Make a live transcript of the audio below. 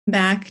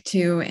Back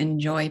to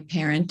Enjoy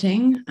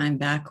Parenting. I'm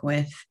back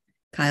with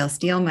Kyle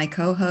Steele, my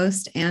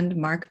co-host, and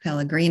Mark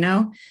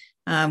Pellegrino.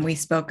 We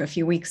spoke a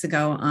few weeks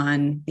ago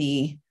on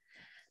the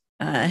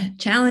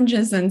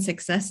challenges and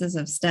successes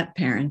of step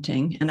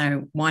parenting, and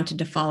I wanted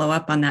to follow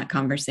up on that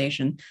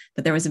conversation,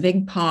 but there was a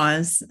big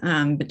pause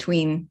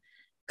between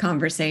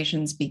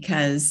conversations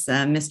because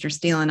Mr.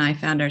 Steele and I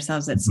found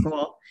ourselves at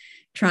school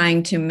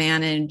trying to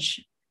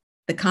manage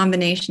the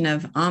combination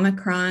of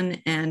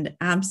Omicron and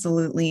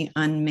absolutely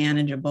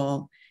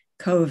unmanageable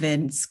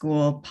COVID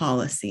school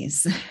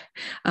policies.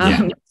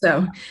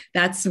 So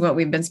that's what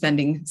we've been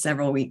spending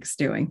several weeks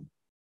doing.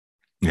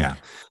 Yeah,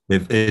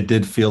 it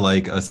did feel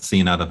like a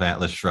scene out of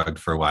Atlas Shrugged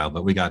for a while,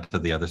 but we got to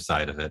the other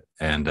side of it,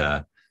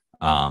 and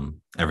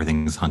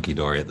everything's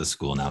hunky-dory at the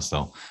school now.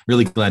 So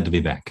really glad to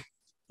be back.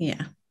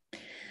 Yeah.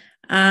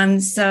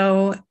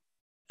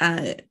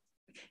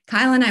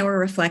 Kyle and I were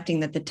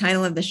reflecting that the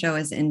title of the show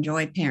is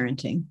Enjoy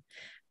Parenting,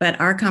 but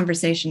our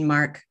conversation,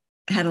 Mark,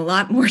 had a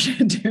lot more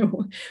to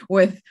do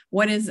with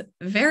what is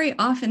very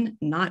often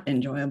not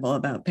enjoyable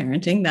about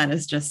parenting. That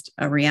is just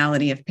a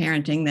reality of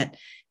parenting, that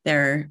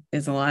there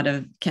is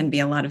can be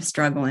a lot of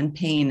struggle and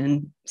pain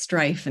and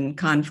strife and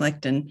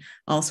conflict and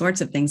all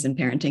sorts of things in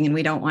parenting. And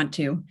we don't want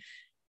to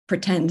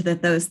pretend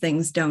that those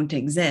things don't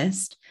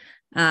exist.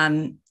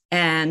 And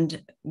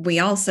we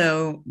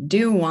also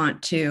do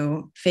want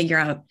to figure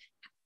out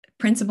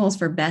principles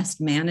for best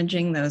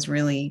managing those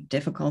really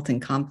difficult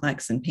and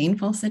complex and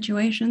painful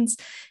situations,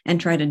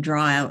 and try to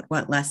draw out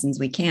what lessons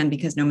we can,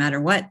 because no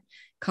matter what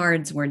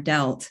cards we're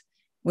dealt,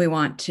 we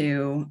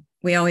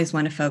always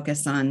want to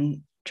focus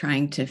on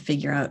trying to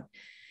figure out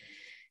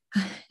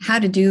how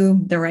to do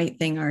the right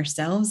thing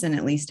ourselves, and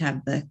at least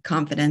have the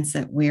confidence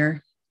that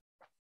we're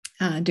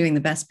doing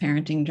the best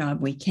parenting job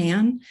we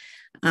can,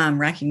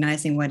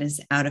 recognizing what is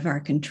out of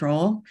our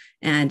control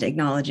and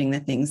acknowledging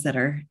the things that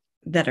are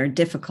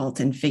difficult,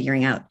 and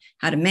figuring out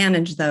how to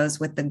manage those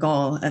with the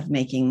goal of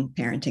making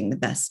parenting the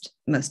best,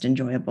 most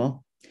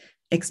enjoyable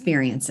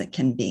experience it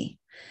can be.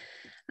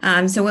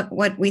 So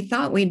what we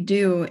thought we'd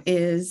do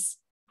is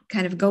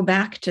kind of go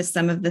back to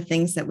some of the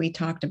things that we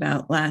talked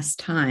about last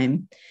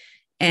time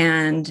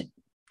and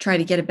try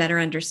to get a better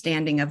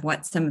understanding of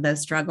what some of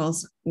those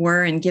struggles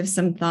were, and give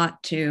some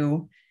thought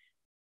to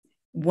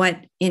what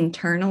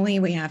internally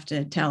we have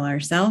to tell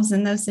ourselves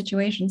in those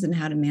situations, and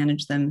how to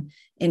manage them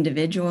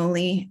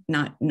individually,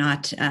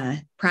 not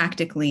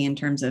practically in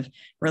terms of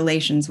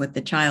relations with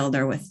the child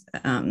or with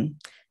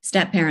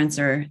step parents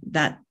or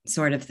that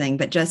sort of thing,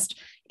 but just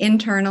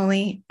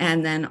internally,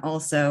 and then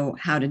also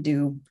how to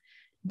do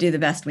the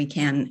best we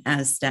can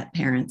as step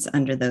parents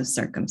under those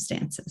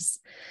circumstances.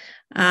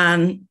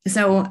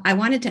 So I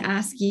wanted to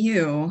ask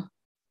you,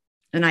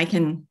 and I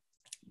can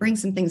bring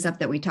some things up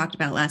that we talked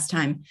about last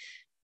time.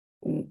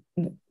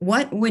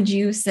 What would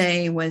you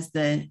say was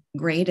the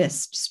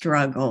greatest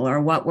struggle, or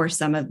what were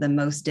some of the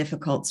most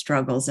difficult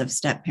struggles of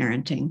step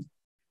parenting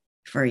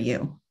for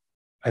you?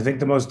 I think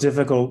the most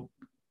difficult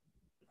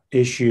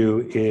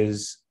issue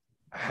is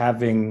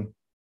having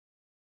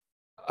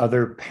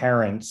other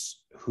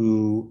parents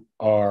who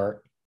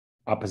are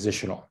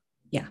oppositional.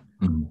 Yeah.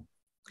 Mm-hmm.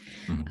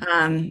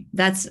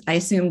 I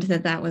assumed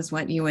that was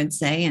what you would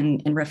say,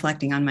 and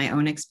reflecting on my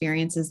own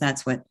experiences,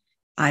 that's what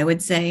I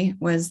would say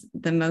was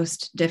the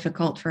most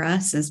difficult for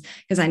us, is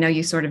because I know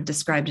you sort of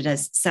described it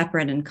as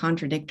separate and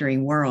contradictory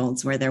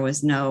worlds, where there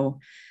was no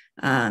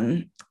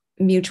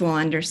mutual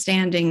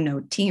understanding, no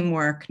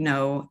teamwork,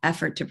 no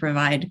effort to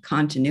provide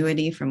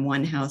continuity from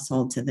one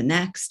household to the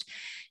next.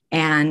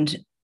 And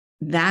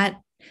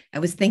that, I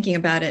was thinking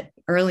about it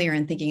earlier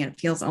and thinking it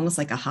feels almost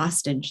like a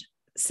hostage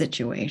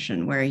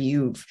situation, where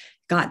you've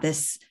got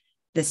this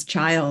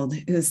child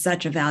who's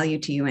such a value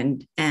to you,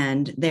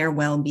 and their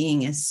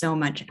well-being is so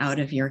much out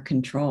of your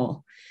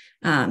control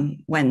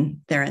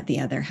when they're at the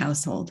other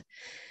household.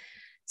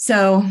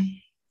 So,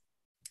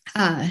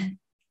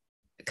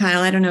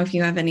 Kyle, I don't know if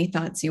you have any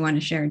thoughts you want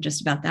to share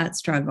just about that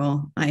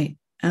struggle. I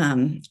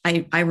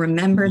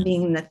remember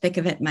being in the thick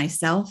of it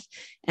myself,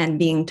 and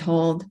being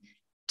told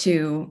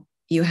you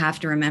have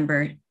to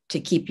remember to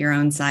keep your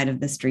own side of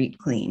the street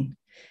clean.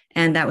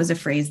 And that was a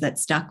phrase that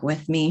stuck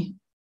with me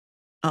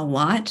a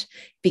lot,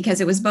 because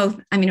it was both,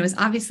 it was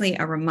obviously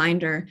a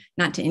reminder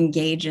not to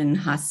engage in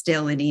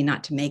hostility,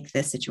 not to make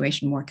this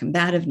situation more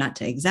combative, not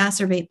to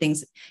exacerbate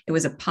things. It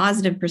was a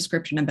positive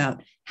prescription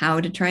about how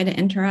to try to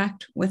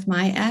interact with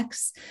my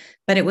ex,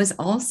 but it was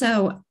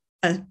also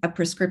a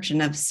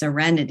prescription of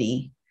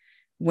serenity,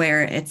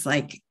 where it's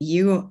like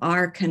you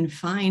are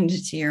confined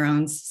to your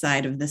own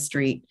side of the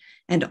street,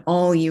 and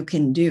all you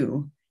can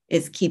do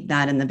is keep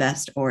that in the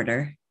best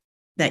order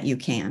that you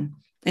can.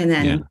 And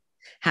then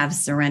have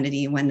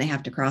serenity when they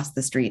have to cross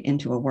the street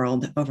into a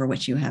world over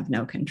which you have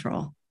no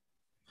control.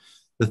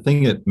 The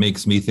thing that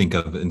makes me think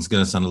of, and it's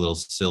going to sound a little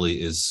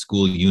silly, is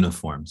school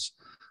uniforms.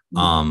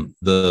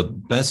 The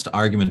best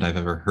argument I've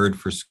ever heard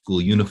for school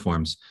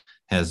uniforms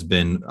has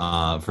been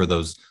for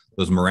those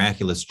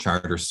miraculous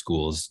charter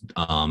schools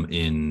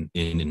in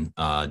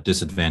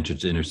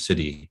disadvantaged inner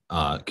city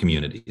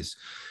communities.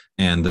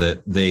 and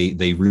that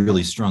they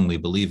really strongly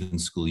believe in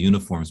school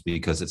uniforms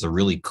because it's a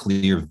really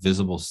clear,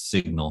 visible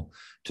signal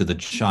to the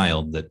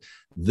child that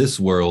this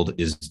world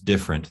is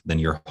different than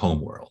your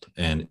home world,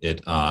 and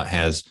it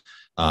has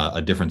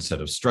a different set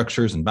of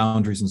structures and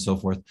boundaries and so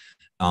forth,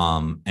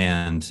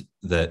 and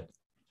that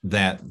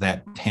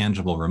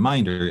tangible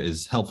reminder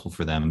is helpful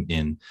for them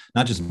in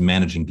not just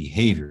managing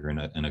behavior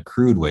in a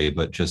crude way,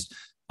 but just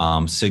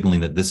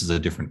signaling that this is a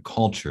different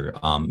culture,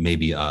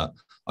 maybe a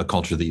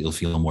culture that you'll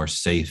feel more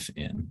safe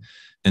in.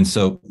 And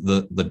so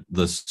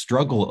the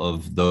struggle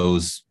of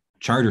those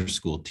charter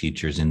school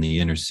teachers in the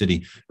inner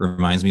city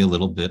reminds me a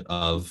little bit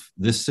of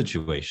this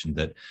situation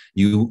that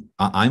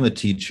I'm a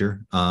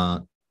teacher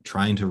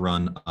trying to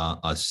run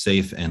a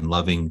safe and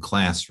loving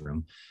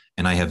classroom,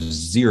 and I have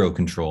zero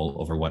control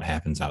over what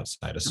happens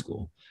outside of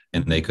school.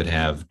 And they could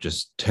have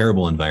just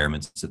terrible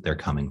environments that they're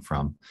coming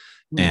from,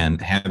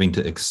 and having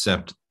to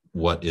accept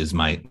what is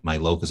my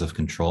locus of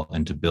control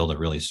and to build a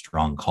really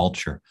strong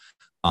culture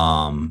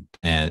and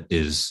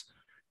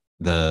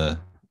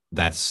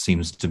that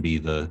seems to be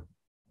the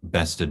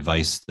best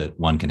advice that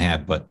one can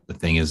have. But the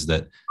thing is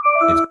that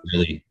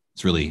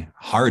it's really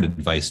hard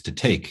advice to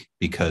take,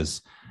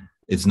 because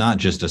it's not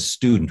just a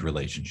student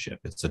relationship,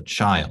 it's a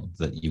child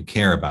that you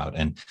care about,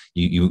 and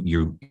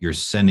you're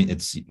sending,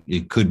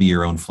 it could be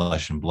your own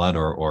flesh and blood,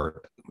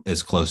 or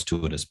as close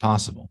to it as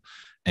possible,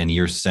 and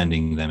you're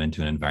sending them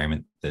into an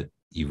environment that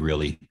you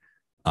really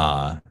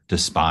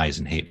despise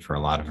and hate for a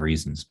lot of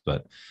reasons.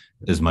 But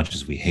as much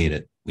as we hate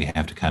it, we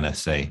have to kind of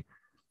say,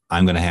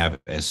 I'm going to have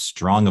as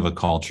strong of a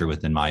culture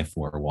within my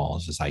four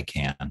walls as I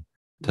can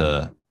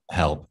to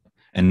help.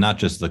 And not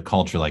just the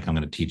culture, like I'm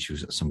going to teach you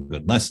some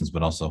good lessons,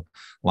 but also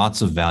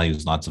lots of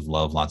values, lots of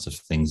love, lots of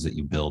things that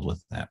you build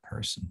with that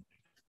person.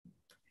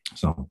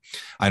 So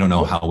I don't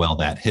know how well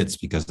that hits,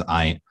 because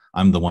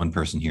I'm the one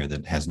person here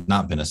that has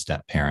not been a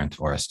step parent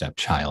or a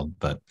stepchild,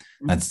 but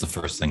that's the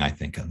first thing I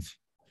think of.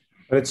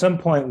 But at some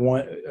point,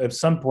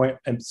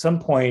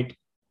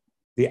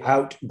 the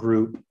out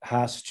group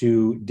has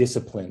to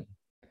discipline.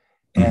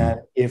 And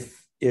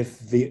if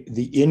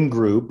the in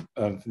group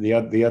of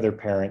the other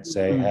parent,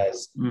 say,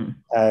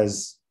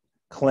 has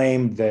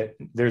claimed that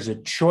there's a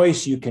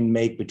choice you can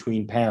make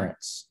between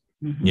parents,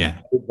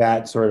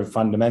 that sort of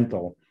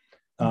fundamental,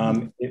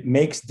 it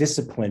makes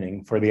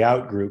disciplining for the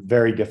out group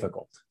very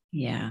difficult.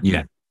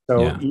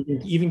 So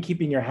even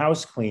keeping your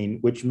house clean,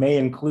 which may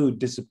include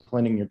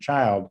disciplining your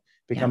child,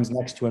 becomes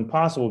next to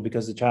impossible,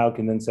 because the child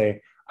can then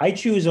say, I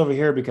choose over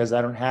here because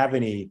I don't have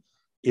any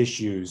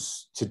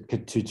issues to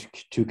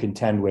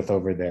contend with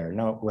over there.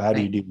 No, how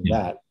do you deal with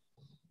that?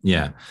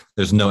 Yeah,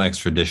 there's no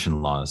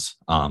extradition laws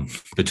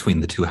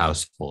between the two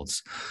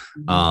households.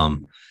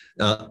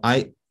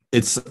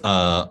 It's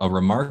a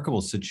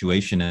remarkable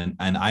situation,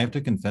 and I have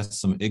to confess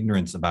some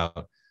ignorance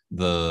about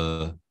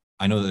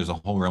I know there's a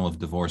whole realm of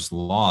divorce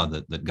law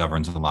that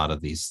governs a lot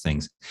of these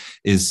things.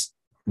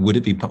 Would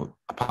it be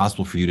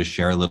possible for you to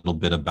share a little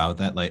bit about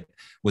that? Like,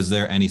 was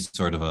there any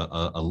sort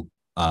of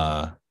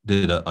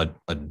did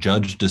a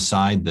judge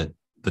decide that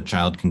the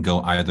child can go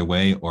either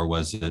way, or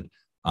was it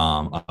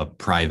a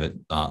private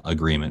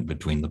agreement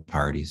between the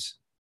parties?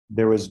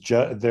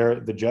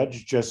 The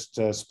judge just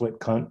split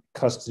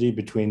custody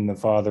between the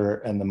father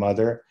and the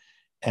mother,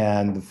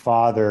 and the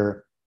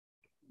father,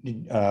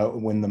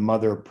 when the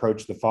mother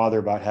approached the father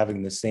about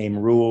having the same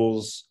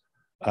rules,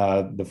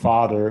 the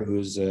father,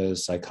 who's a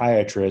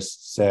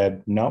psychiatrist,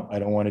 said, no, I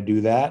don't want to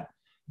do that.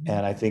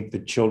 And I think the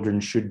children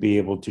should be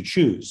able to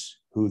choose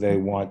who they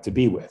want to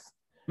be with.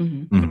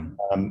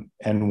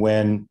 And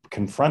when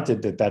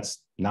confronted that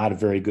that's not a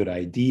very good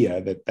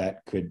idea, that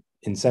could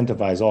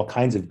incentivize all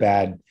kinds of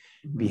bad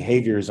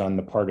behaviors on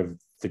the part of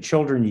the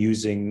children,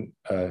 using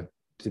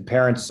the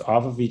parents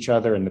off of each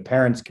other, and the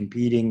parents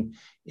competing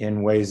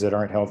in ways that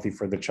aren't healthy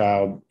for the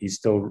child, he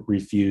still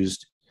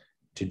refused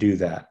to do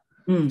that,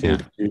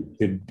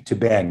 to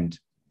bend.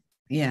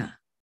 Yeah.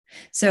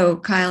 So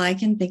Kyle, I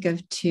can think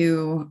of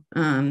two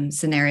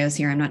scenarios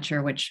here. I'm not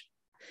sure which.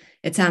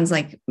 It sounds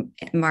like,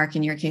 Mark,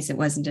 in your case, it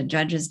wasn't a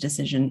judge's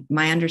decision.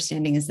 My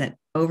understanding is that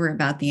over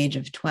about the age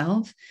of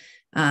 12,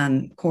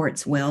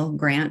 courts will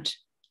grant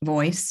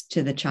voice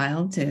to the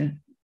child to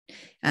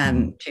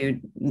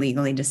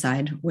legally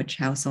decide which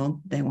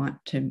household they want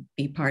to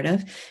be part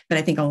of. But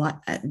I think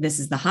this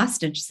is the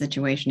hostage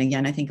situation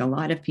again. I think a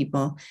lot of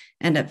people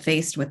end up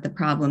faced with the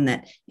problem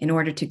that in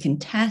order to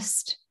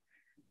contest,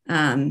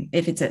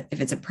 if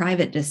it's a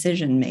private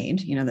decision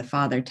made, the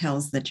father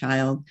tells the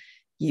child,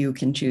 you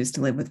can choose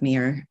to live with me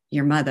or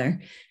your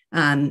mother.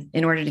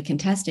 In order to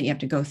contest it, you have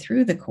to go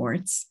through the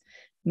courts.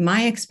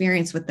 My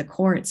experience with the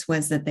courts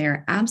was that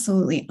they're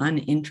absolutely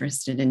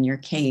uninterested in your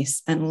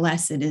case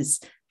unless it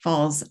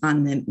falls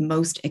on the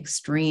most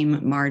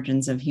extreme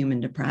margins of human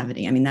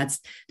depravity. I mean,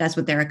 that's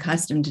what they're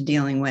accustomed to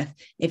dealing with.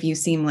 If you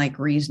seem like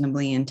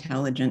reasonably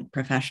intelligent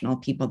professional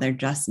people, they're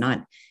just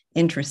not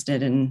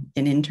interested in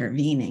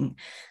intervening.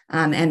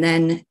 And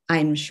then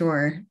I'm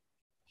sure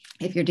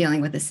if you're dealing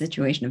with a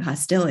situation of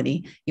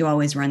hostility, you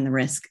always run the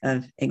risk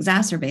of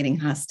exacerbating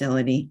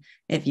hostility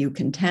if you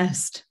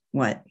contest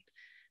what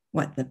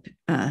what the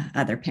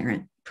other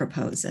parent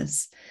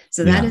proposes.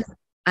 So that is,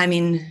 I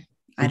mean,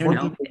 I don't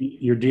know.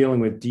 You're dealing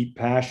with deep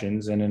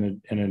passions,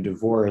 and in a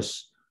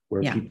divorce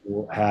where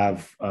people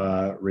have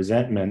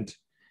resentment.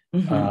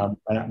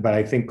 But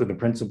I think the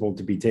principle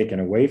to be taken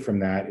away from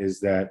that is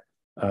that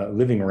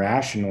living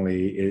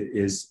rationally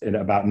is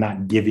about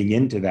not giving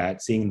into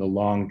that, seeing the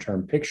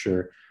long-term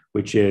picture,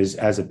 which is,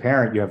 as a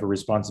parent, you have a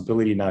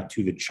responsibility not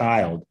to the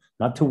child,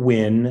 not to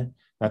win,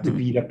 not to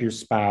beat up your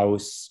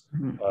spouse,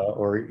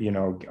 or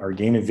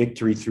gain a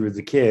victory through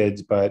the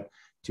kids, but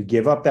to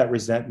give up that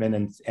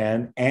resentment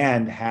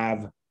and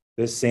have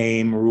the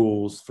same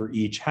rules for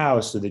each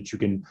house so that you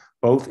can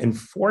both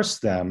enforce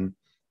them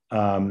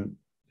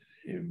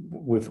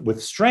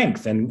with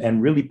strength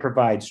and really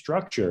provide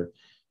structure.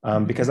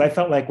 Because I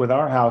felt like with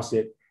our house,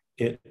 it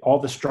all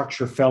the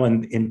structure fell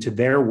into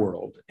their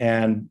world,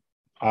 and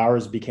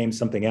ours became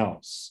something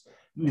else.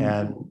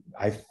 And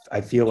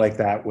I feel like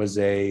that was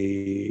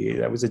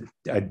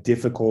a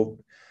difficult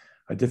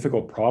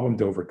problem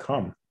to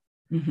overcome.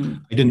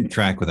 I didn't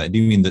track with that. Do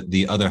you mean that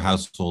the other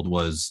household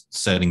was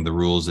setting the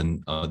rules,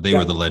 and they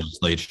were the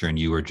legislature and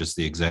you were just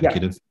the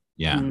executive?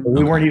 Yeah.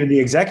 We weren't even the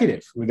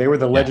executive. They were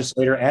the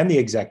legislator and the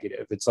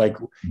executive. It's like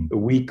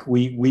we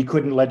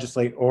couldn't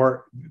legislate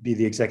or be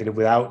the executive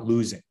without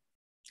losing.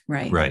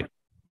 Right.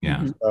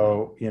 Yeah.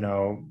 So,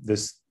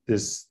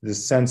 this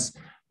sense,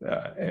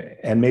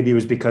 and maybe it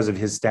was because of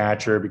his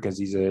stature, because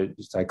he's a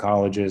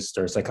psychologist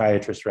or a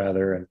psychiatrist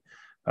rather.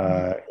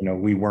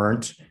 And, we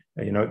weren't,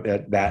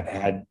 that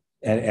had,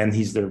 and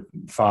he's their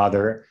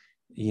father.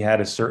 He had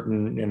a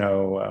certain,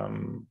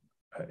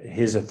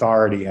 his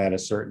authority had a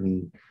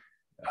certain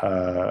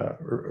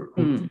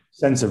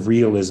sense of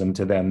realism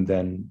to them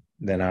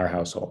than our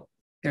household.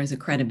 There's a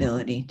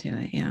credibility to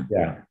it. Yeah.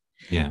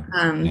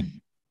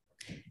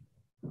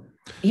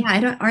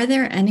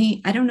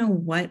 I don't know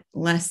what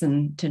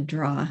lesson to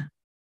draw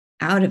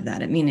out of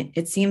that. I mean,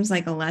 it seems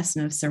like a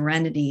lesson of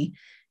serenity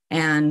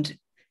and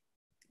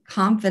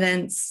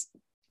confidence,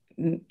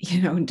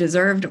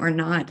 deserved or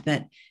not,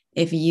 that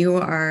if you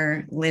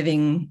are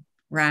living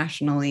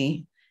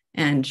rationally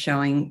and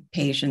showing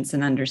patience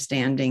and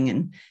understanding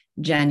and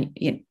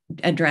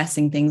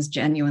addressing things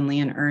genuinely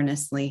and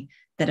earnestly,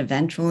 that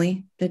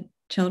eventually the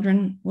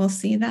children will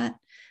see that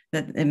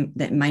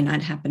might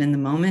not happen in the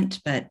moment,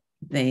 but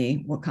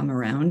they will come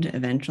around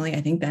eventually.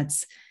 I think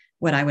that's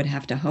what I would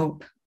have to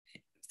hope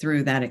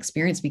through that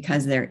experience,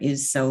 because there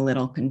is so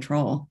little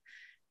control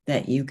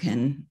that you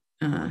can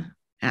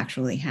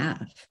actually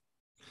have.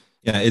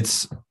 Yeah,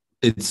 it's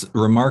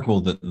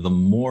remarkable that the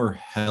more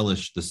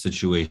hellish the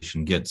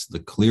situation gets, the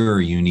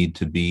clearer you need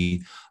to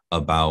be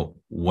about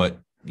what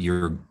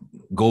your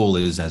goal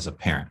is as a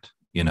parent,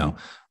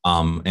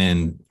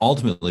 and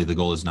ultimately the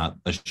goal is not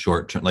a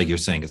short term, like you're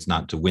saying, it's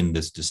not to win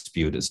this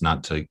dispute. It's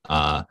not to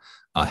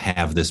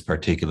have this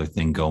particular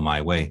thing go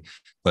my way,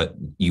 but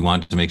you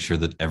want to make sure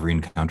that every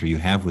encounter you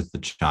have with the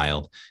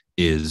child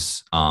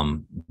is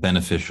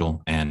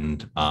beneficial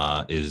and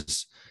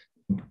is,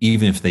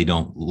 even if they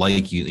don't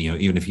like you,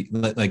 even if you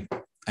like,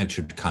 I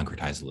should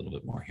concretize a little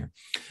bit more here.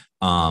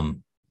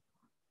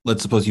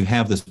 Let's suppose you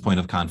have this point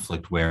of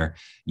conflict where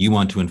you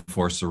want to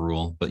enforce a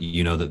rule, but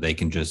you know that they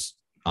can just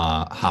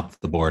hop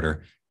the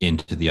border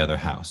into the other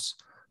house.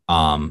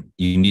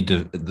 You need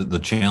to, the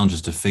challenge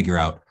is to figure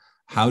out,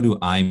 how do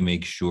I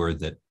make sure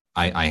that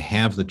I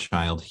have the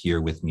child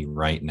here with me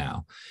right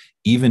now,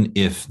 even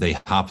if they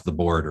hop the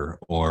border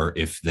or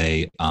if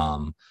they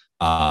run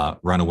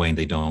away and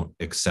they don't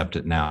accept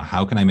it now?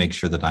 How can I make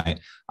sure that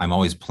I'm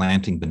always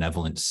planting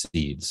benevolent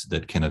seeds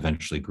that can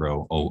eventually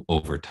grow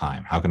over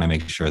time? How can I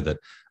make sure that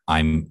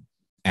I'm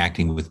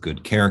acting with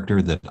good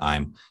character, that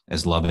I'm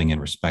as loving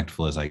and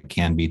respectful as I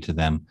can be to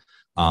them?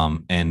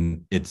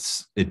 And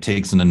it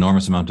takes an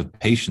enormous amount of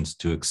patience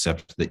to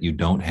accept that you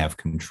don't have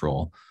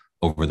control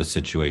over the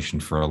situation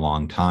for a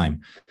long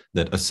time,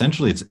 that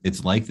essentially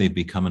it's like they've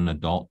become an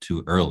adult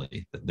too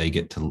early, that they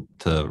get to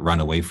run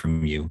away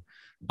from you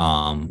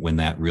when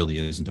that really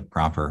isn't a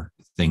proper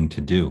thing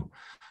to do.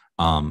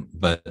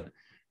 But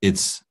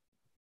it's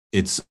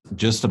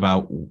just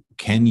about,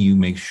 can you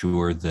make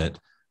sure that,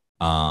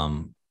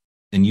 and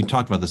you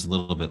talked about this a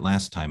little bit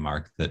last time,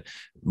 Mark, that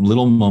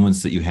little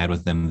moments that you had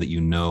with them that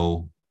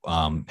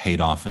paid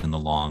off in the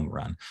long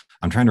run.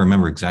 I'm trying to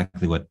remember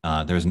exactly what,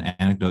 there's an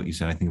anecdote you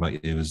said, I think about,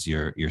 it was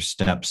your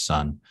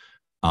stepson,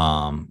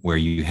 where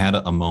you had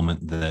a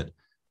moment that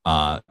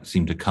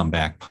seemed to come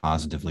back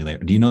positively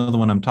later. Do you know the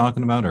one I'm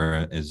talking about,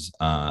 or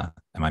am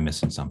I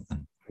missing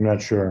something? I'm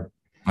not sure.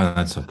 Oh,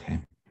 that's okay.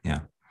 Yeah.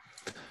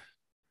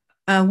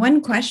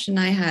 One question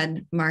I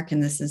had, Mark,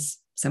 and this is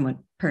somewhat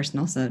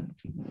personal, so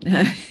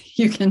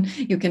you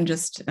can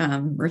just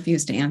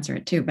refuse to answer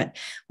it too. But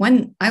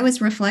when I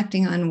was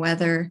reflecting on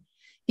whether,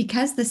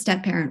 because the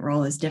step-parent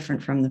role is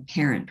different from the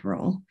parent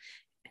role,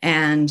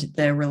 and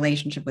the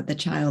relationship with the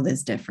child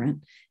is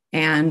different,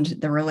 and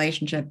the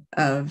relationship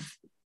of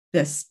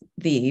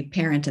the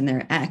parent and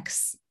their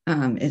ex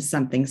is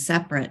something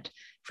separate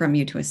from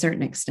you to a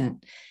certain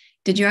extent.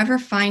 Did you ever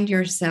find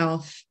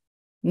yourself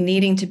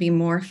needing to be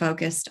more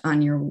focused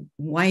on your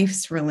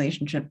wife's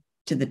relationship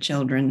to the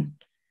children,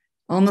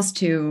 almost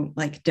to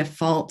like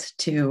default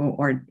to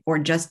or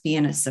just be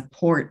in a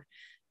support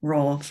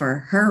role for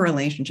her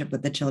relationship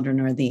with the children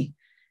or the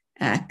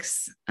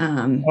ex.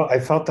 Well, I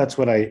felt that's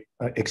what I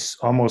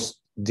almost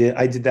did.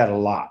 I did that a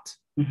lot,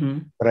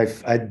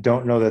 but I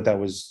don't know that that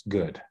was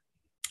good.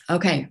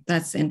 Okay,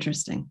 that's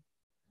interesting.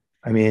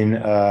 I mean,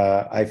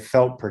 I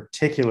felt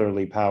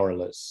particularly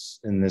powerless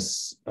in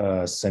this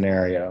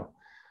scenario,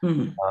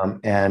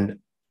 and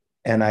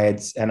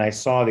I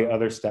saw the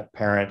other step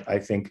parent, I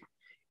think,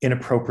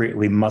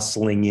 inappropriately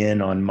muscling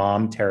in on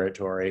mom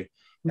territory,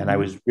 and I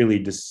was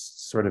really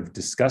sort of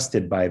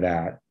disgusted by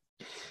that,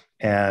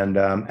 and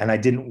I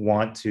didn't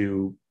want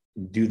to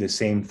do the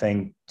same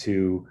thing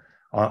to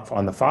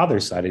on the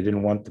father's side. I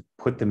didn't want to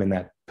put them in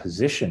that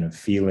position of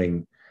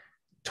feeling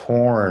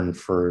torn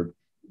for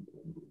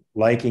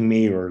liking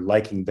me or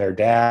liking their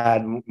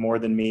dad more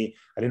than me.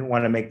 I didn't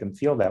want to make them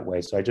feel that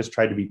way, so I just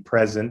tried to be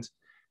present.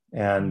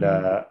 And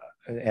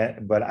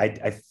but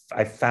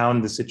I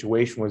found the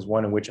situation was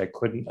one in which I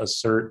couldn't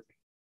assert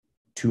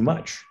too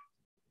much,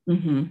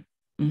 you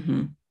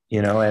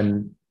know,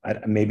 and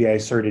maybe I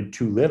asserted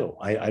too little.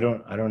 I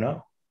don't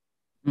know.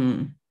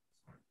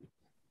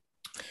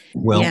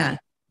 Well, yeah,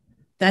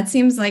 that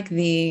seems like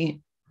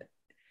I'm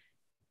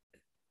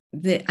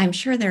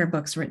sure there are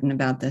books written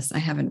about this. I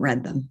haven't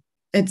read them.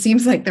 It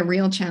seems like the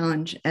real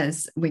challenge,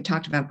 as we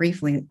talked about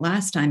briefly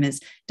last time,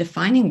 is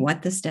defining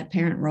what the step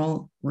parent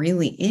role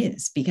really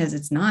is, because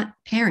it's not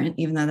parent,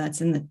 even though that's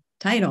in the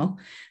title,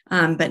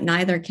 but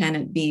neither can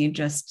it be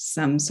just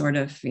some sort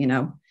of,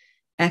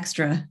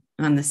 extra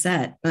on the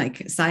set,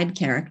 like side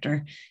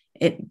character.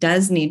 It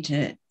does need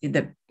to,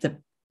 the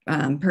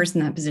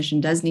person in that position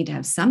does need to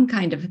have some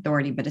kind of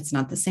authority, but it's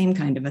not the same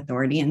kind of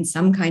authority, and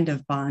some kind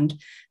of bond,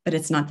 but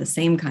it's not the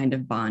same kind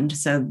of bond.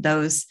 So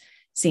those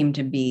seem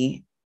to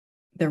be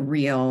the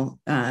real,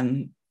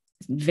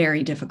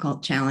 very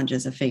difficult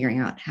challenges of figuring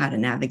out how to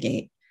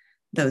navigate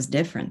those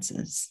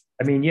differences.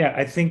 I mean, yeah,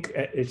 I think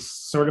it's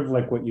sort of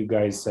like what you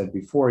guys said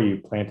before.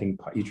 You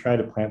try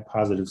to plant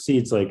positive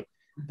seeds. Like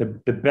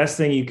the best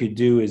thing you could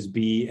do is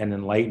be an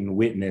enlightened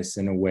witness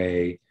in a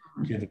way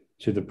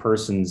to the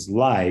person's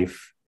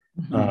life.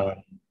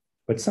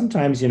 But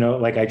sometimes,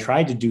 like I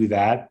tried to do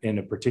that in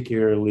a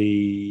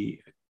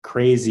particularly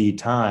crazy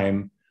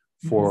time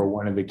for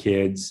one of the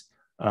kids.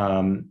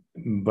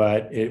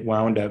 But it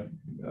wound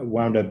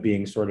up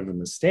being sort of a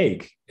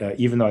mistake,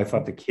 even though I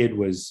thought the kid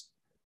was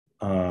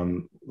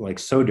like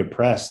so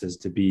depressed as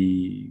to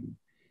be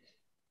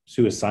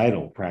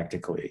suicidal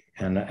practically,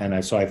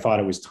 so I thought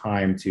it was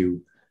time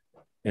to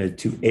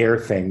air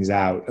things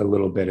out a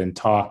little bit and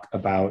talk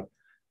about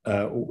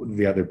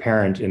the other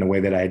parent in a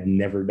way that I had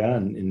never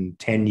done in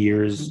 10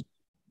 years,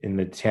 in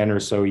the 10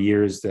 or so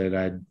years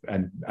that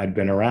I'd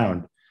been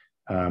around.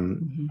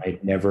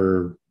 I'd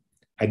never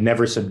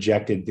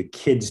subjected the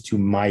kids to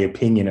my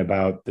opinion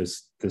about the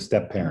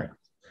step parent.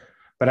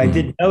 But I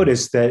did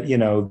notice that,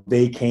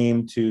 they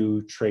came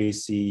to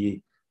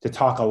Tracy to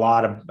talk a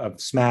lot of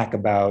smack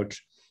about,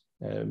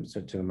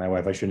 so to my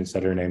wife, I shouldn't have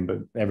said her name, but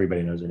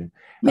everybody knows her name.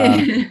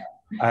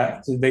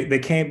 So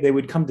they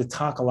would come to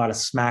talk a lot of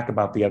smack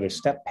about the other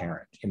step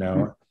parent,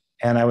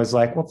 and I was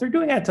like, well, if they're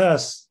doing that to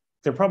us,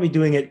 they're probably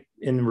doing it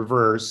in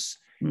reverse.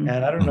 And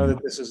I don't know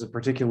that this is a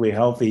particularly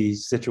healthy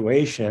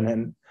situation.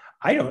 And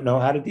I don't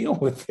know how to deal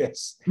with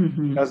this,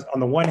 because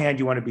on the one hand,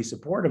 you want to be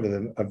supportive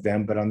of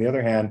them, but on the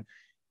other hand,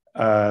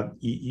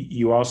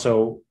 you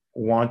also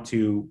want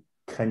to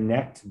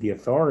connect the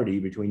authority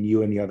between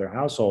you and the other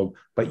household,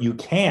 but you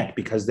can't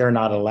because they're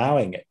not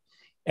allowing it.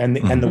 And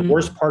the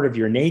worst part of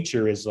your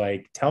nature is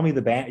like, tell me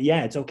the bad.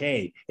 Yeah, it's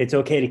okay. It's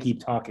okay to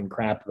keep talking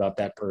crap about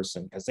that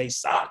person because they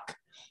suck.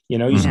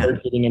 You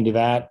start getting into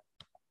that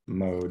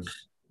mode.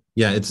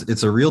 Yeah,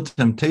 it's a real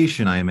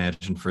temptation, I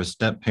imagine, for a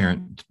step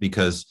parent,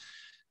 because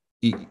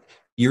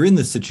you're in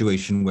the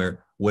situation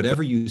where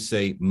whatever you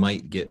say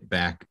might get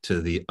back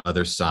to the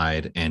other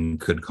side and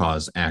could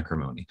cause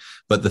acrimony.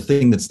 But the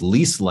thing that's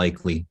least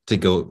likely to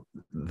go,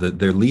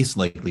 they're least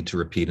likely to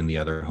repeat in the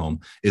other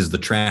home is the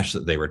trash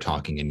that they were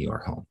talking in your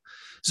home.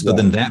 So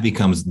then that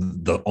becomes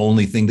the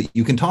only thing that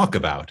you can talk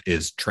about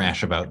is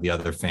trash about the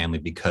other family,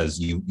 because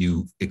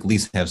you at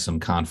least have some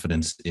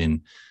confidence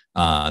in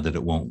that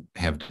it won't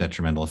have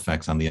detrimental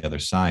effects on the other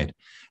side.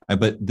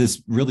 But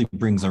this really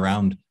brings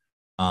around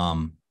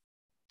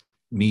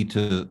me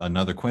to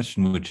another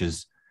question, which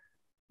is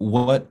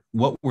what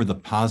were the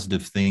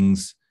positive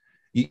things?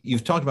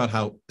 You've talked about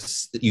how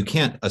you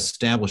can't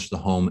establish the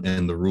home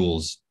and the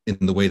rules in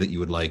the way that you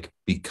would like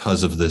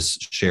because of this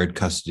shared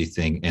custody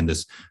thing and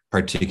this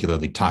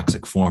particularly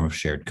toxic form of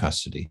shared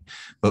custody.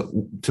 But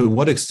to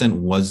what extent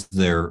was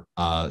there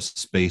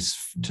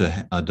space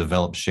to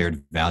develop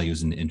shared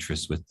values and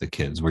interests with the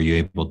kids? Were you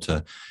able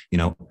to,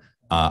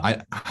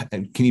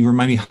 can you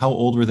remind me, how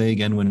old were they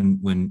again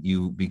when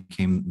you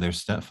became their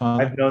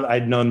stepfather?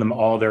 I'd known them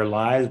all their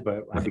lives,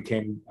 but Right.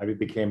 I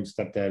became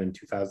stepdad in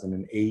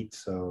 2008.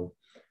 So,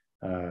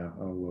 oh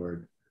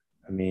Lord,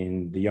 I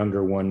mean, the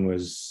younger one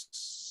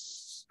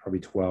was probably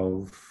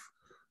 12.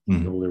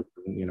 The older,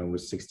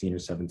 was 16 or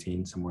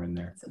 17, somewhere in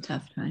there. It's a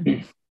tough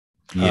time.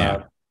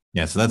 Yeah.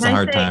 So that's a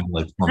hard time.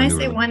 Like, can I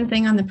say one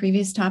thing on the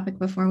previous topic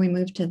before we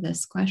move to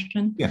this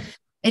question? Yeah.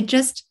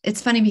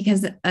 It's funny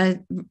because a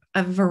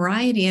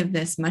variety of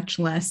this, much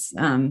less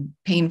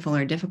painful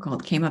or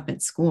difficult, came up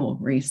at school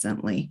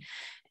recently.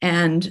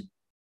 And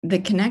the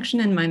connection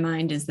in my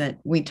mind is that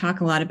we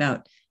talk a lot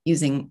about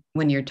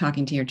when you're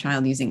talking to your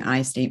child, using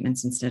I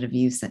statements instead of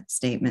you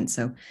statements.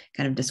 So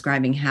kind of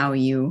describing how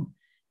you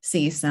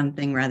see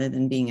something rather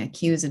than being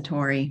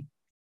accusatory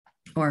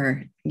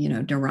or,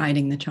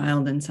 deriding the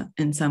child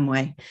in some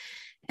way.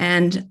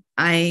 And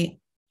something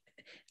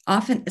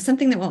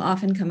that will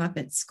often come up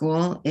at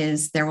school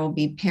is there will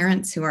be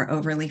parents who are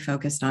overly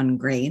focused on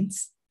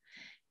grades.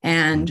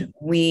 And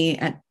we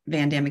at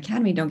Van Dam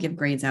Academy don't give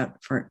grades out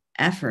for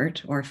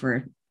effort or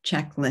for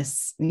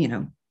checklists,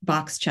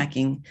 box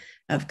checking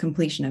of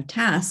completion of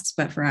tasks,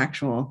 but for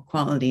actual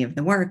quality of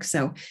the work.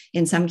 So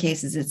in some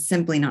cases, it's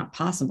simply not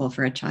possible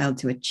for a child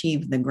to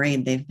achieve the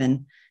grade they've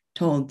been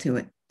told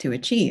to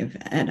achieve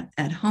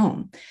at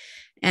home.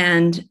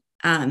 And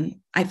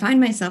I find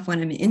myself,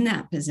 when I'm in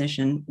that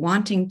position,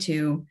 wanting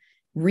to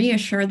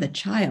reassure the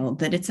child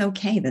that it's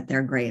okay that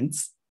their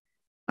grades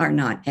are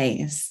not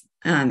A's,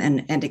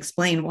 and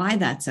explain why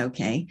that's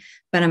okay.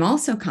 But I'm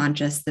also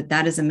conscious that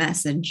that is a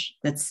message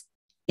that's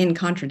in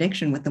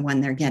contradiction with the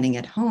one they're getting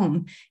at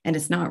home. And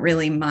it's not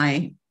really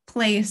my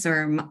place,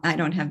 or I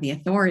don't have the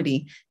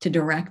authority to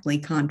directly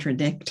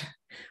contradict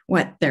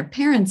what their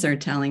parents are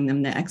telling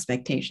them the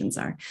expectations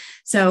are.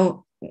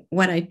 So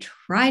what I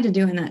try to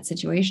do in that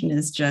situation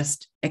is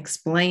just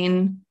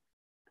explain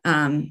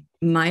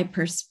my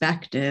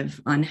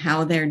perspective on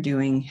how they're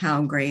doing,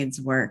 how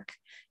grades work,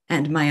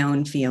 and my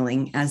own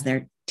feeling as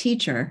their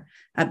teacher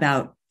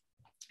about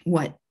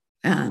what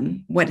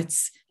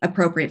it's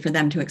appropriate for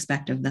them to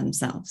expect of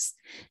themselves,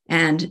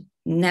 and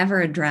never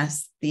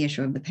address the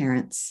issue of the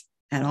parents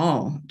at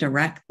all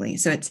directly.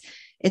 So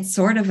it's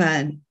sort of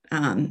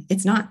I'm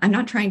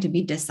not trying to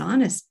be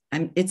dishonest.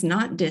 It's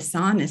not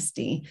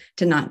dishonesty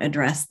to not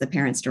address the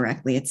parents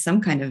directly. It's some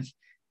kind of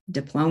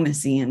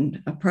diplomacy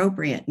and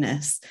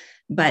appropriateness,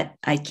 but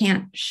I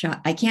can't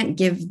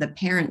give the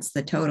parents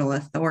the total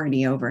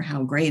authority over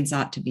how grades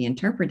ought to be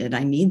interpreted.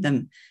 I need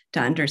them to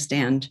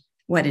understand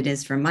what it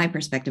is from my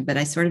perspective, but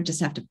I sort of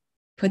just have to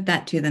put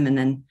that to them and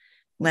then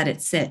let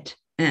it sit.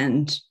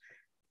 And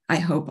I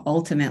hope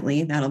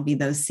ultimately that'll be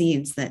those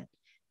seeds that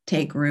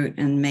take root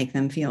and make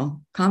them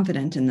feel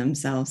confident in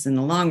themselves in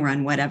the long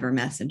run, whatever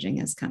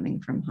messaging is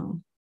coming from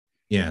home.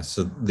 Yeah.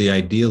 So the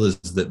ideal is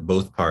that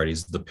both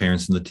parties, the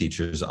parents and the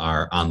teachers,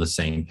 are on the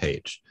same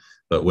page.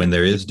 But when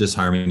there is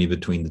disharmony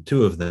between the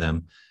two of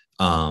them,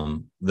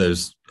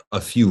 there's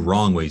a few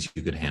wrong ways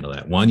you could handle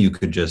that. One, you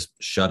could just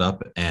shut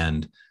up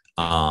and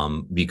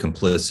be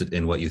complicit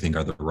in what you think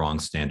are the wrong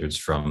standards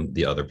from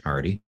the other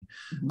party.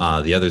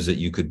 The other is that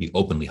you could be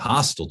openly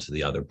hostile to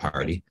the other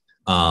party.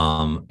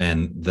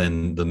 And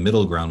then the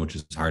middle ground, which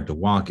is hard to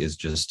walk, is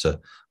just to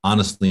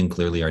honestly and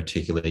clearly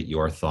articulate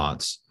your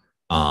thoughts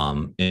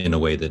in a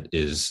way that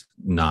is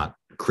not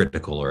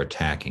critical or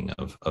attacking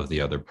of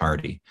the other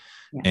party.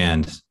 Yeah.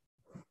 And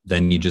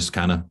then you just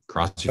kind of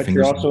cross your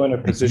fingers. But you're also in a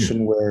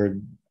position where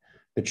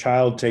the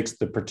child takes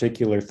the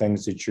particular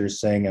things that you're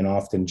saying and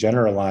often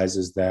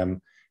generalizes them,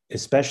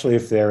 especially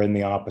if they're in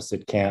the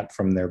opposite camp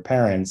from their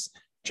parents,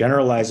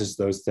 generalizes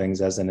those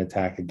things as an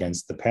attack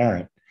against the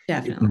parent.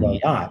 Definitely.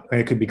 Not.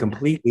 It could be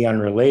completely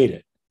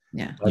unrelated.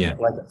 Yeah.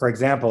 Like for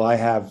example, I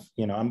have,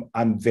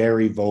 I'm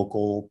very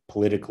vocal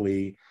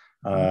politically.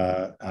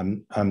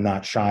 I'm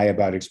not shy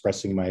about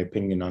expressing my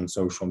opinion on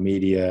social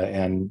media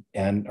and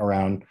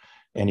around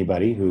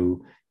anybody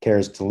who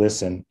cares to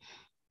listen.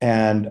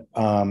 And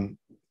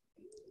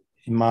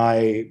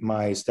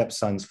my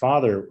stepson's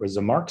father was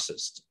a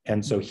Marxist,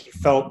 and so he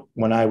felt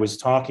when I was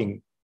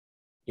talking,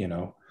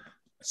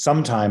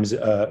 sometimes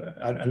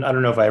I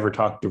don't know if I ever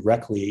talked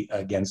directly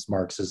against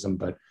Marxism,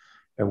 but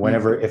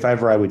if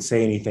ever I would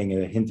say anything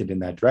that hinted in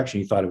that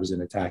direction, he thought it was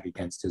an attack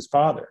against his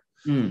father.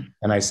 And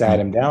I sat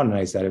him down and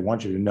I said, I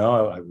want you to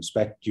know, I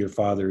respect your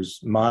father's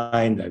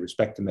mind. I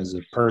respect him as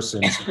a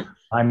person.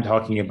 I'm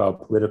talking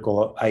about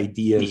political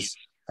ideas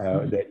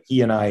that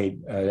he and I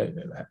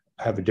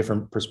have a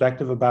different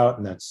perspective about,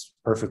 and that's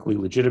perfectly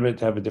legitimate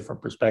to have a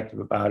different perspective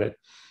about it.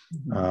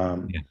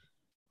 But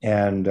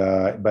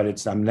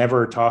I'm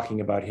never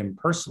talking about him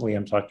personally.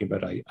 I'm talking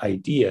about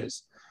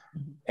ideas.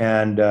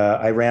 And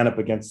I ran up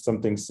against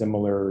something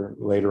similar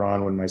later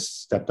on when my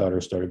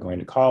stepdaughter started going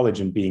to college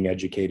and being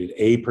educated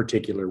a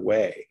particular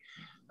way,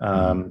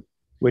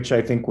 which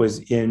I think was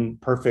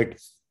perfectly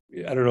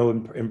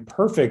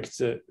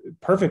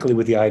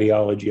with the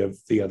ideology of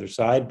the other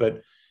side,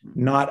 but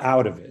not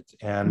out of it.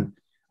 And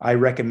I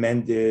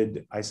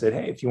said,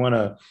 hey, if you want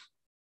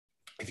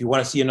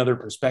to see another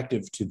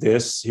perspective to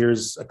this,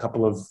 here's a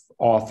couple of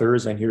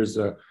authors, and here's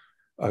a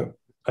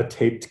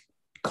taped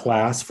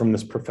class from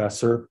this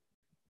professor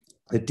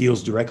that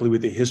deals directly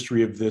with the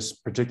history of this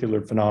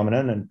particular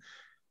phenomenon.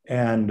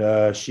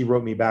 And she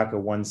wrote me back a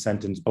one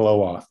sentence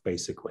blow off,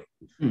 basically.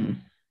 Mm.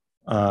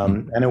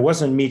 And it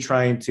wasn't me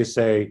trying to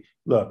say,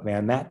 look,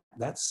 man, that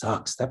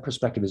sucks. That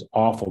perspective is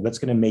awful. That's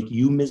going to make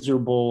you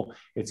miserable.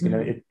 It's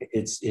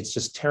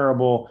just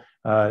terrible.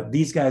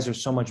 These guys are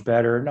so much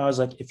better. And I was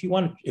like, if you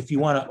want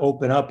to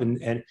open up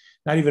and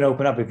not even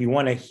open up, if you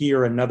want to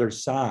hear another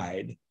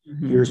side,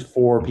 here's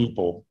 4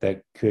 people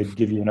that could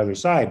give you another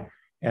side,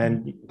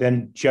 and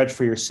then judge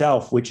for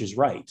yourself which is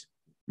right.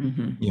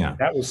 Yeah,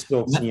 that was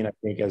still seen, I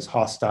think, as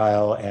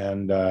hostile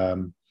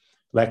and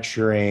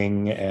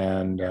lecturing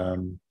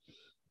and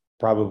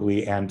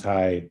probably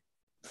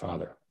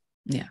anti-father.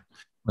 Yeah.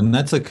 And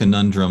that's a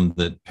conundrum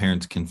that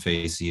parents can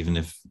face, even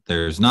if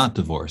there's not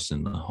divorce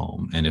in the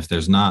home, and if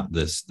there's not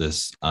this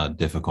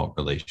difficult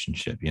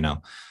relationship.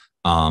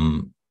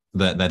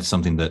 That's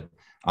something that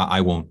I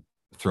won't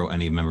throw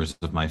any members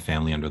of my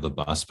family under the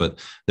bus, but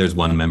there's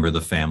one member of the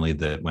family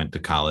that went to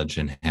college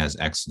and has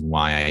X and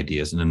Y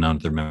ideas, and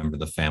another member of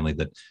the family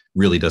that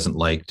really doesn't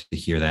like to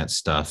hear that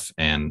stuff.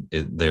 And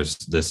there's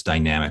this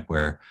dynamic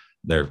where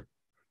they're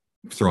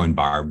throwing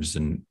barbs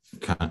and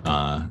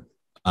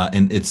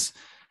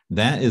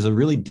that is a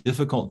really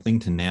difficult thing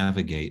to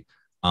navigate.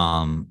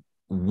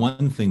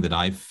 One thing that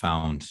I've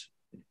found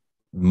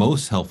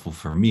most helpful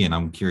for me, and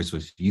I'm curious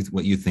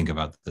what you think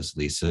about this,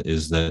 Lisa,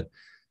 is that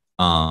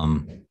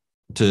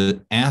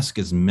to ask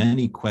as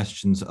many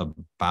questions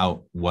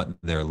about what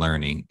they're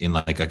learning in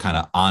like a kind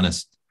of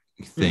honest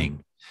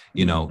thing,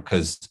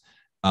 because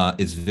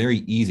it's very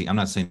easy. I'm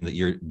not saying that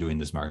you're doing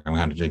this, Mark. I'm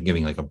kind of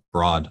giving like a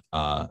broad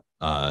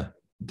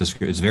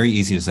description. It's very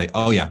easy to say,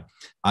 oh yeah,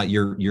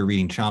 you're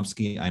reading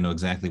Chomsky. I know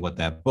exactly what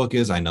that book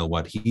is. I know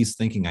what he's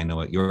thinking. I know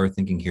what you're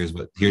thinking. Here's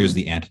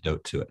the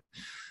antidote to it.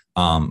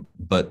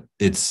 But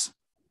it's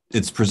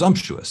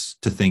presumptuous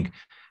to think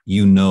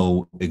you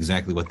know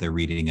exactly what they're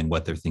reading and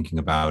what they're thinking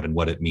about and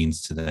what it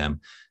means to them.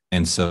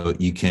 And so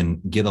you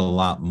can get a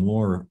lot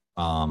more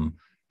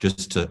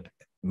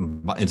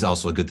it's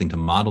also a good thing to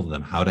model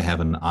them how to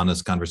have an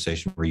honest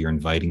conversation where you're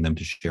inviting them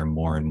to share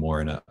more and more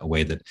in a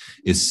way that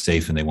is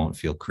safe and they won't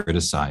feel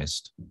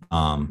criticized.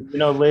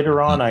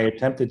 Later on, I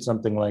attempted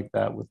something like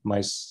that with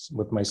my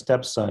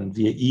stepson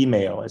via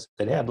email. I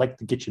said, hey, I'd like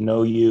to get to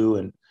know you,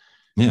 and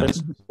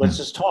let's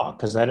just talk,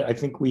 because I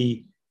think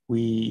we've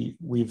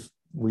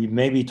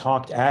maybe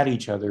talked at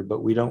each other,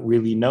 but we don't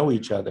really know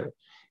each other.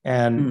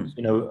 And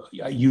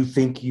you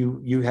think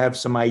you have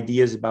some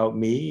ideas about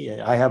me,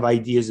 I have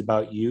ideas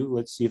about you.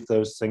 Let's see if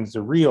those things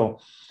are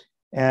real.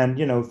 And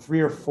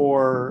 3 or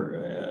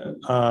 4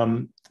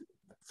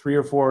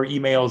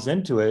 emails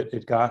into it,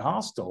 it got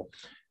hostile.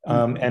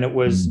 And it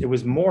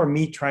was more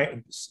me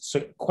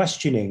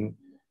questioning,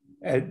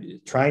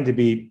 trying to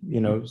be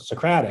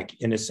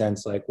Socratic in a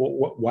sense, like,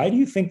 well, why do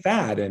you think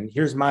that? And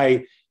here's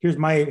my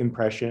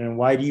impression, and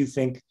why do you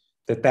think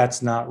that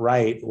that's not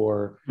right?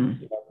 Or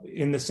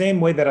in the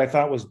same way that I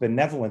thought was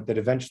benevolent, that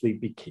eventually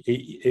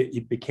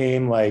it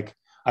became like,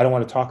 I don't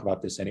want to talk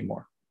about this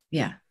anymore.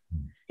 Yeah.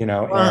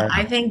 Well,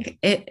 I think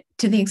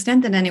to the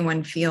extent that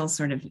anyone feels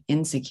sort of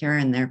insecure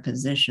in their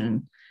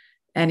position,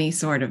 any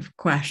sort of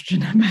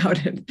question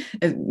about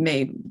it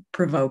may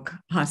provoke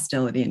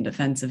hostility and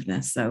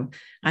defensiveness. So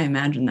I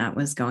imagine that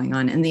was going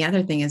on. And the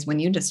other thing is, when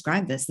you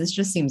describe this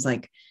just seems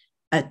like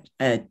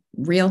a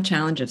real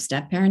challenge of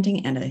step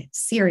parenting and a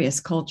serious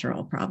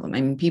cultural problem.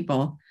 I mean,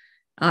 people,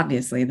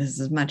 obviously, this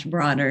is much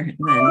broader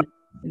than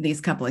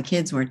these couple of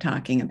kids we're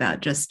talking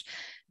about, just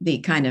the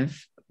kind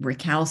of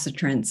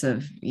recalcitrance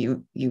of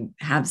you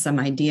have some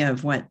idea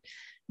of what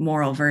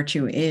moral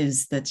virtue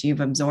is that you've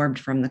absorbed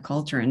from the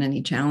culture, and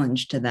any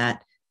challenge to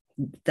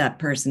that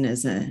person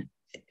is an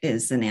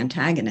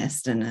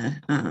antagonist and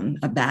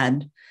a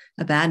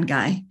bad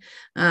guy.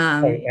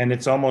 And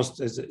it's almost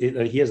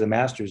he has a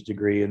master's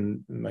degree,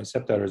 and my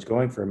stepdaughter is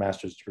going for a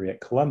master's degree at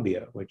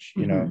Columbia, which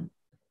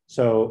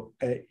so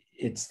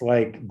it's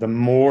like the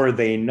more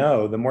they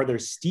know, the more they're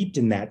steeped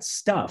in that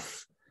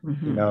stuff,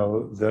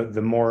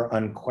 the more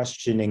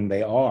unquestioning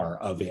they are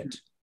of it.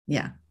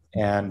 Yeah.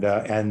 And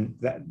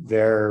that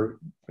their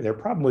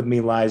problem with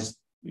me lies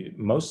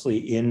mostly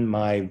in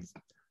my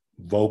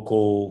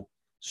vocal,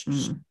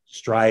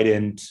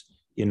 strident,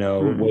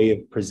 way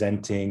of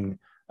presenting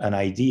an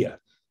idea.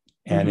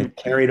 And it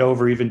carried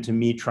over even to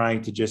me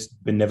trying to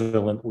just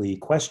benevolently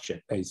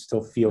question. I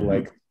still feel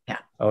like,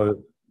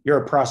 oh,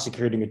 you're a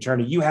prosecuting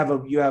attorney. You have a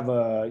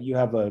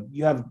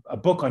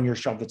book on your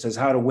shelf that says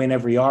how to win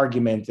every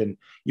argument, and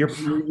you're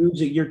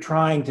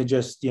trying to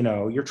just,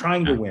 you're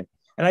trying to win.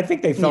 And I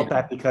think they felt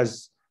that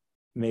because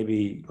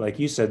maybe, like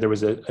you said, there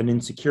was an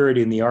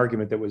insecurity in the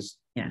argument that was,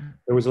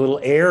 there was a little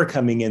air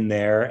coming in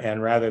there,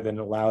 and rather than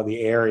allow the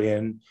air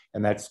in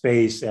and that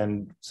space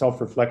and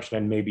self-reflection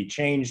and maybe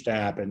change to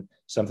happen,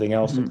 something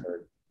else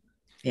occurred.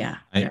 Yeah.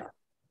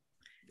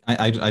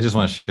 I just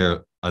want to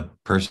share a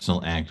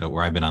personal anecdote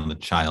where I've been on the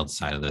child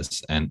side of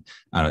this, and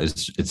I don't know,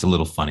 it's a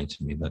little funny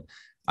to me, but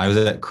I was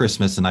at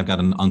Christmas, and I've got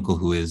an uncle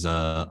who is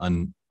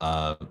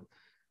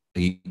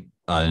an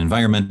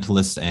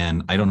environmentalist,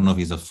 and I don't know if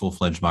he's a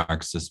full-fledged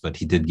Marxist, but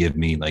he did give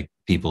me like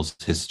People's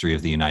History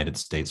of the United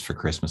States for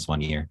Christmas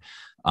one year.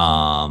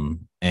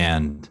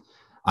 And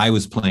I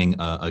was playing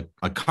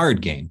a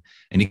card game,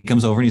 and he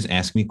comes over and he's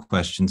asking me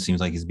questions.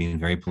 Seems like he's being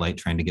very polite,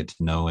 trying to get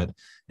to know it. And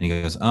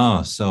he goes,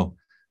 "Oh, so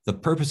the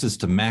purpose is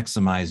to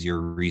maximize your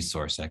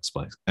resource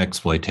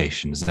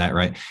exploitation. Is that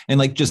right?" And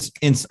like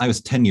I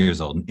was 10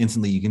 years old, and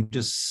instantly you can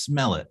just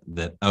smell it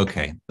that,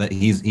 okay, that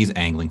he's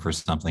angling for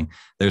something.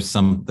 There's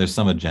some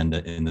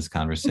agenda in this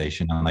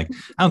conversation. I'm like,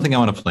 I don't think I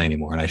want to play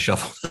anymore. And I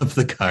shuffled up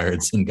the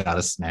cards and got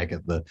a snack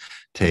at the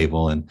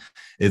table. And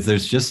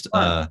there's just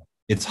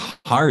it's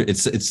hard.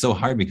 It's so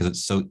hard because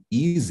it's so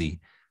easy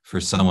for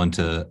someone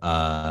to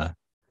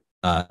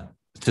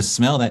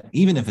smell that,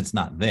 even if it's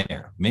not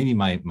there. Maybe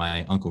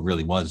my uncle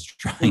really was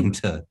trying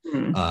to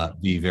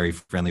be very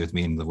friendly with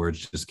me, and the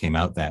words just came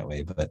out that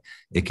way. But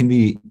it can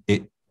be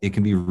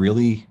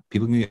really,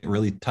 people can get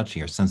really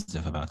touchy or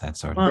sensitive about that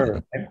sort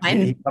of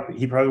thing.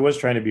 He probably was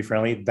trying to be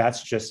friendly.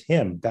 That's just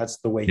him. That's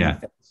the way he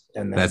thinks,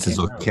 and that's his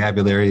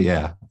vocabulary.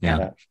 Yeah.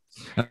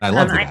 I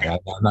love the guy.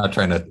 I'm not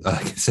trying to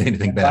say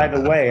anything bad. By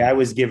the way, I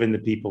was given the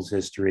People's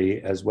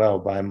History as well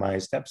by my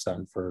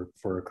stepson for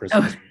a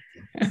Christmas.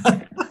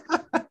 Oh.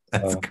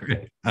 That's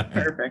great.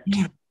 Perfect.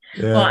 Yeah.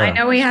 Well, I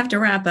know we have to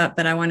wrap up,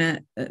 but I want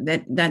to,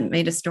 that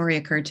made a story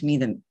occur to me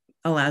that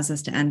allows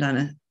us to end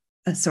on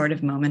a sort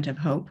of moment of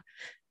hope.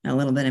 A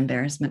little bit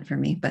embarrassment for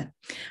me, but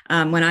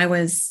when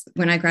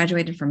I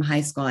graduated from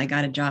high school, I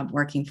got a job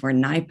working for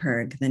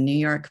NYPIRG, the New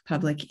York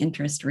Public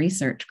Interest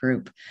Research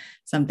Group,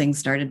 something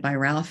started by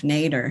Ralph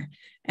Nader.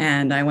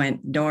 And I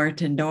went door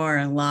to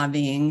door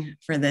lobbying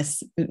for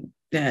this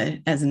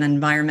as an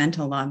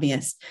environmental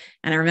lobbyist.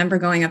 And I remember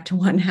going up to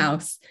one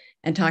house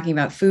and talking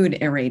about food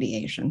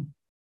irradiation.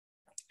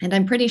 And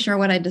I'm pretty sure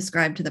what I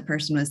described to the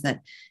person was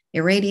that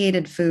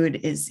irradiated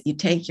food is you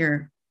take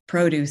your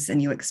produce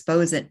and you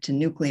expose it to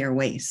nuclear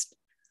waste.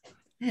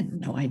 I had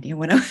no idea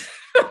what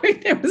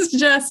it was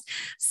just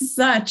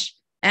such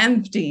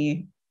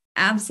empty,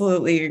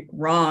 absolutely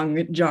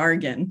wrong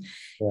jargon.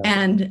 Yeah.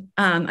 And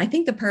I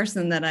think the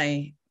person that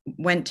I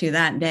went to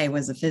that day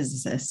was a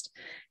physicist.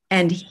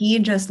 And he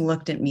just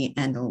looked at me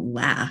and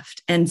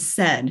laughed and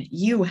said,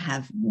 "You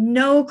have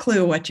no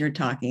clue what you're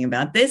talking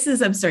about. This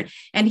is absurd."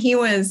 And he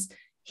was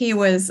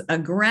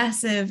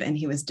aggressive, and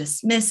he was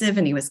dismissive,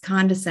 and he was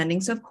condescending.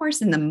 So of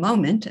course, in the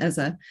moment, as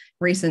a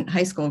recent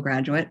high school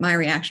graduate, my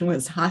reaction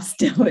was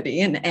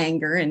hostility and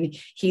anger, and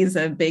he's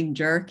a big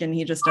jerk and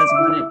he just doesn't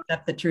want to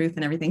accept the truth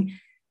and everything.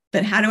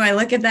 But how do I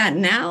look at that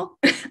now?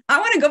 I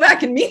want to go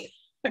back and meet,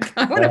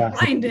 I want to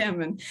find him.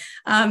 And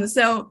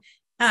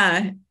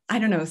I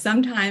don't know,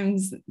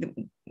 sometimes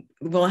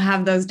we'll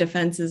have those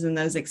defenses and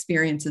those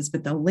experiences,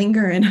 but they'll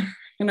linger in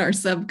our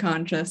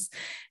subconscious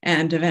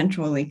and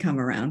eventually come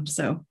around.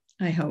 So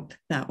I hope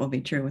that will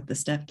be true with the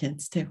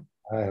stepkids too.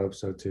 I hope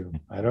so too.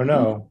 I don't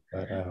know,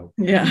 but I hope.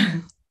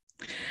 Yeah.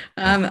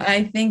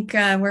 I think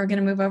we're going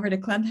to move over to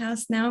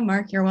Clubhouse now.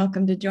 Mark, you're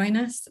welcome to join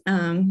us.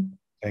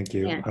 Thank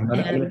you. I'm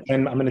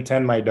going to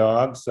tend my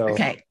dog, so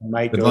okay. I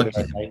might go there,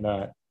 I might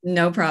not.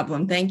 No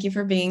problem. Thank you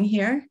for being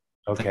here.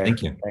 Okay.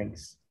 Thank you.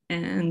 Thanks.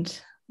 And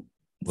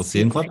we'll see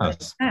you in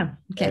Clubhouse. Oh,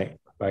 okay.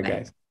 Bye,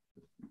 guys.